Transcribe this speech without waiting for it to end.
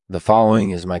The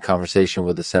following is my conversation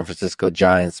with the San Francisco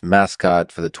Giants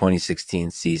mascot for the 2016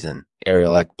 season,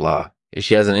 Ariel Ekblaw.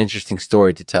 She has an interesting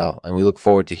story to tell, and we look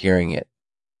forward to hearing it.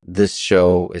 This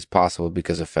show is possible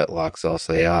because of Fetlocks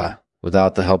LCA.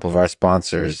 Without the help of our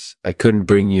sponsors, I couldn't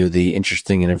bring you the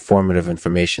interesting and informative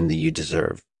information that you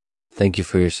deserve. Thank you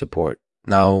for your support.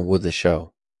 Now with the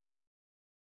show.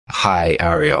 Hi,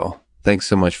 Ariel. Thanks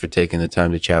so much for taking the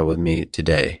time to chat with me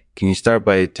today. Can you start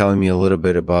by telling me a little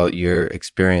bit about your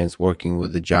experience working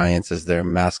with the Giants as their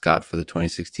mascot for the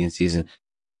 2016 season?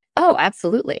 Oh,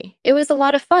 absolutely. It was a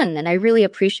lot of fun, and I really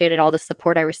appreciated all the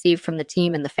support I received from the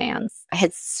team and the fans. I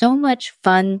had so much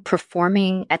fun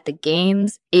performing at the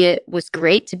games. It was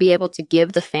great to be able to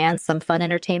give the fans some fun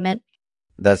entertainment.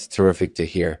 That's terrific to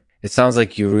hear. It sounds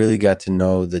like you really got to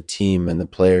know the team and the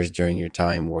players during your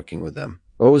time working with them.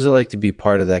 What was it like to be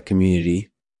part of that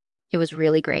community? It was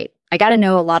really great. I got to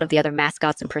know a lot of the other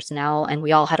mascots and personnel, and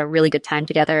we all had a really good time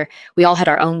together. We all had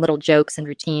our own little jokes and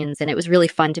routines, and it was really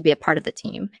fun to be a part of the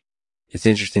team. It's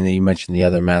interesting that you mentioned the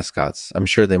other mascots. I'm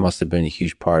sure they must have been a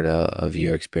huge part of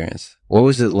your experience. What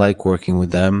was it like working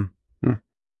with them?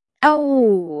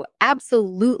 Oh,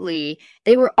 absolutely.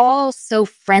 They were all so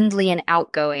friendly and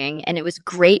outgoing, and it was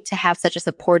great to have such a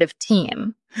supportive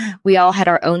team. We all had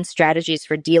our own strategies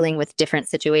for dealing with different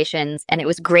situations, and it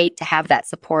was great to have that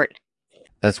support.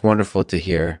 That's wonderful to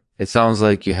hear. It sounds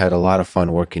like you had a lot of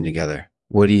fun working together.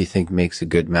 What do you think makes a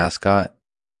good mascot?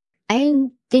 I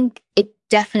think it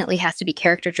definitely has to be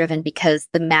character driven because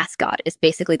the mascot is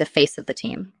basically the face of the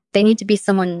team. They need to be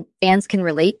someone fans can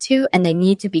relate to, and they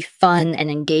need to be fun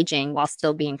and engaging while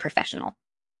still being professional.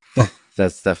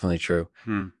 That's definitely true.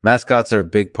 Mascots are a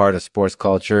big part of sports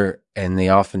culture, and they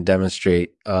often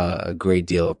demonstrate a great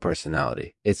deal of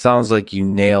personality. It sounds like you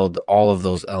nailed all of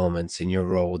those elements in your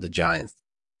role with the Giants.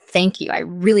 Thank you. I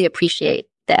really appreciate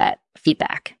that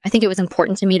feedback. I think it was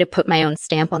important to me to put my own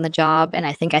stamp on the job, and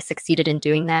I think I succeeded in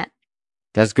doing that.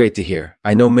 That's great to hear.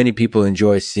 I know many people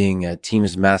enjoy seeing a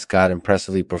team's mascot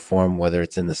impressively perform, whether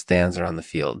it's in the stands or on the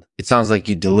field. It sounds like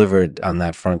you delivered on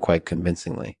that front quite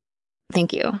convincingly.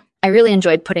 Thank you. I really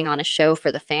enjoyed putting on a show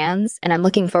for the fans, and I'm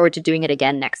looking forward to doing it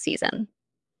again next season.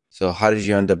 So how did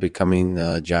you end up becoming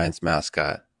the Giants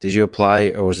mascot? Did you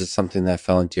apply, or was it something that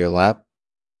fell into your lap?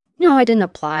 No, I didn't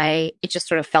apply. It just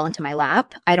sort of fell into my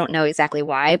lap. I don't know exactly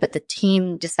why, but the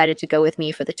team decided to go with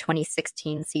me for the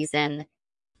 2016 season.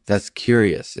 That's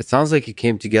curious. It sounds like it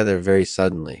came together very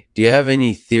suddenly. Do you have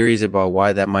any theories about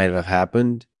why that might have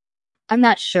happened? I'm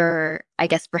not sure. I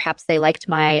guess perhaps they liked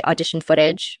my audition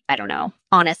footage. I don't know.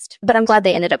 Honest. But I'm glad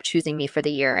they ended up choosing me for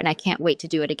the year, and I can't wait to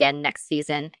do it again next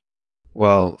season.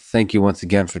 Well, thank you once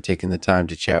again for taking the time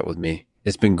to chat with me.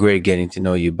 It's been great getting to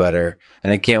know you better,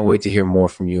 and I can't wait to hear more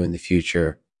from you in the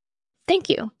future. Thank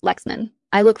you, Lexman.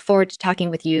 I look forward to talking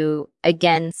with you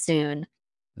again soon.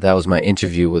 That was my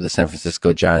interview with the San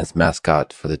Francisco Giants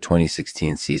mascot for the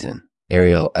 2016 season,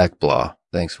 Ariel Ekblaw.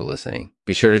 Thanks for listening.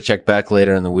 Be sure to check back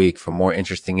later in the week for more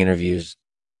interesting interviews.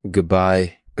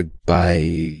 Goodbye.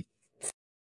 Goodbye.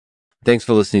 Thanks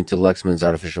for listening to Lexman's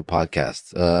Artificial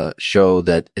Podcast, a show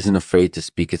that isn't afraid to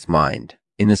speak its mind.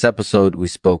 In this episode, we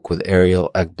spoke with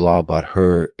Ariel Ekblaw about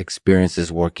her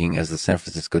experiences working as the San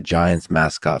Francisco Giants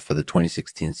mascot for the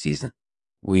 2016 season.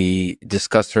 We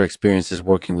discussed her experiences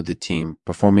working with the team,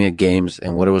 performing at games,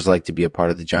 and what it was like to be a part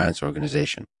of the Giants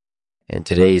organization. And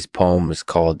today's poem is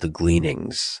called The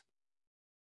Gleanings.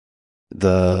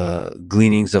 The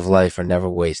gleanings of life are never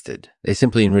wasted. They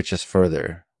simply enrich us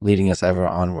further, leading us ever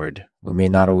onward. We may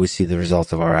not always see the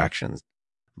results of our actions,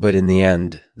 but in the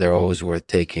end, they're always worth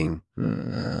taking.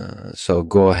 So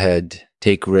go ahead,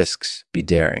 take risks, be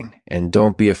daring, and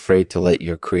don't be afraid to let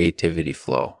your creativity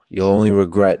flow. You'll only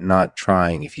regret not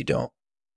trying if you don't.